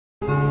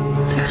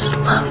There's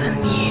love in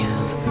you.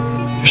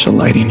 There's a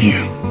light in you.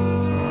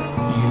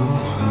 You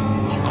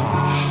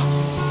are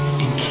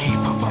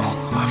incapable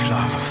of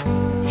love.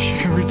 She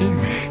can redeem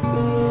me.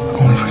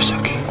 Only for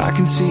Sookie. I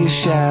can see a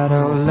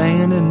shadow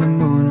laying in the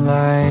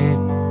moonlight.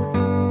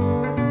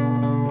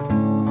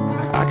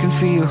 I can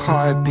feel your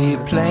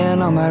heartbeat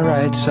playing on my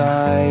right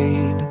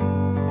side.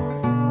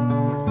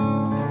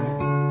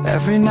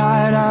 Every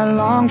night I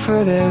long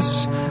for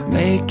this,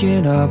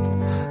 making up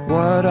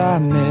what I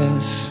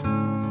miss.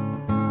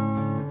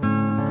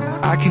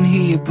 I can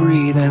hear you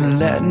breathing,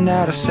 letting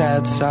out a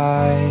sad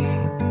sigh.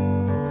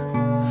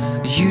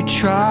 You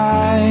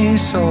try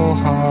so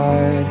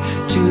hard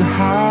to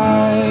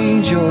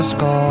hide your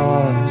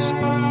scars,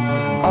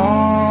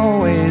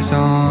 always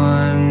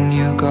on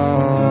your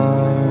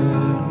guard.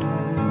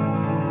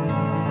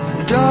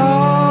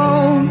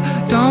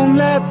 Don't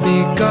let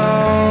me go.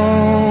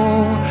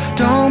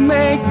 Don't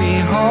make me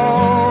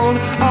hold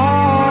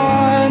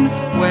on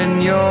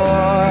when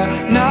you're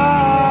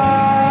not.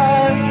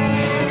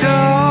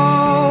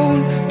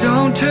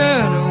 Don't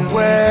turn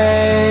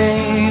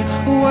away.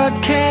 What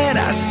can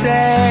I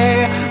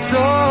say?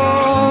 So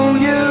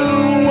you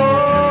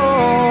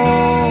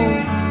won't.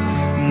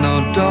 No,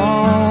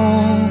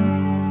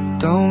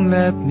 don't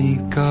let me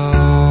go.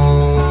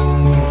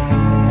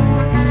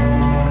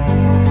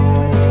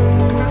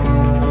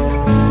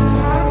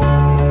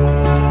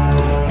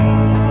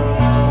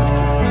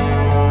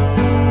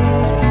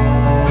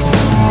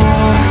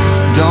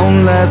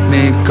 Don't let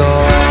me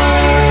go.